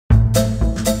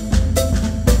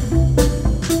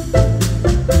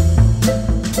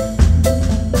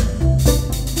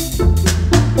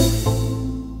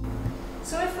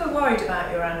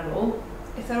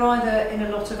in a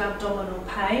lot of abdominal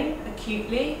pain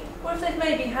acutely, or if they've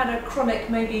maybe had a chronic,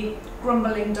 maybe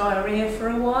grumbling diarrhoea for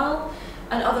a while,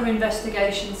 and other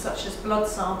investigations such as blood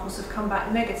samples have come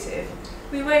back negative,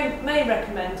 we may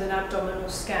recommend an abdominal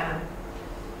scan.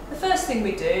 The first thing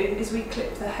we do is we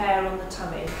clip the hair on the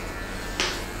tummy.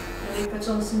 And we put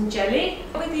on some jelly.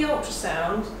 With the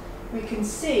ultrasound, we can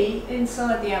see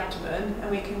inside the abdomen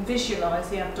and we can visualise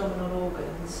the abdominal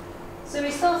organs. So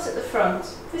we start at the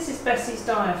front. This is Bessie's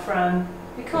diaphragm.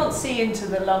 We can't see into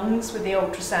the lungs with the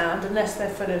ultrasound unless they're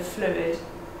full of fluid.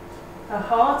 Her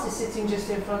heart is sitting just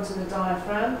in front of the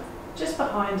diaphragm. Just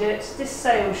behind it, this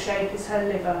sail shape is her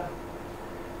liver.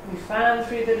 We fan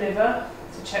through the liver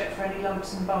to check for any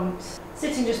lumps and bumps.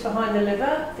 Sitting just behind the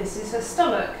liver, this is her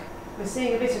stomach. We're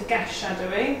seeing a bit of gas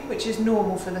shadowing, which is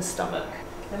normal for the stomach.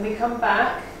 Then we come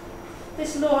back.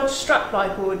 This large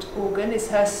strap-like organ is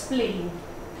her spleen.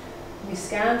 We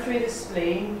scan through the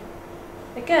spleen,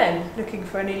 again looking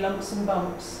for any lumps and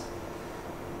bumps.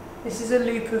 This is a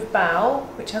loop of bowel,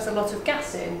 which has a lot of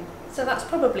gas in. So that's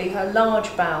probably her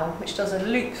large bowel, which does a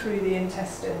loop through the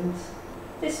intestines.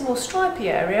 This more stripy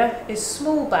area is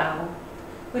small bowel.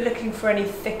 We're looking for any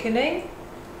thickening.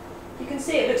 You can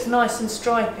see it looks nice and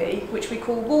stripy, which we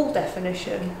call wall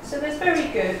definition. So there's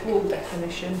very good wall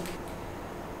definition.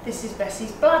 This is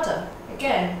Bessie's bladder.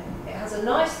 Again, it has a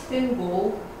nice thin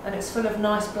wall and it's full of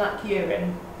nice black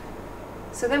urine.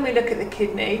 So then we look at the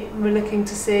kidney and we're looking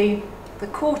to see the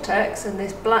cortex and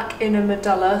this black inner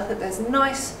medulla, that there's a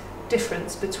nice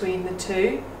difference between the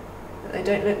two, that they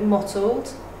don't look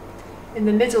mottled. In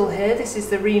the middle here, this is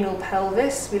the renal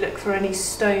pelvis. We look for any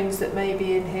stones that may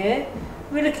be in here.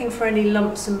 We're looking for any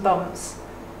lumps and bumps.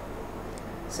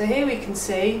 So here we can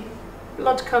see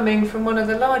blood coming from one of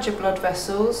the larger blood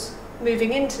vessels,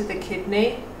 moving into the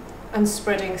kidney and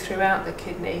spreading throughout the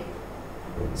kidney.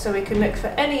 So we can look for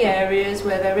any areas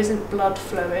where there isn't blood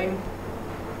flowing.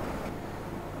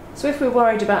 So if we're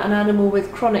worried about an animal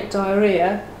with chronic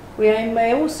diarrhoea, we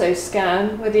may also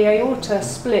scan where the aorta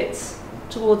splits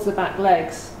towards the back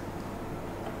legs.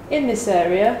 In this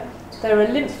area, there are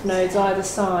lymph nodes either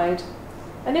side,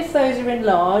 and if those are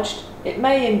enlarged, it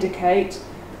may indicate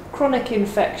chronic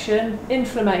infection,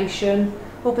 inflammation,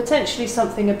 or potentially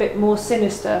something a bit more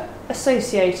sinister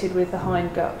associated with the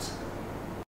hindgut.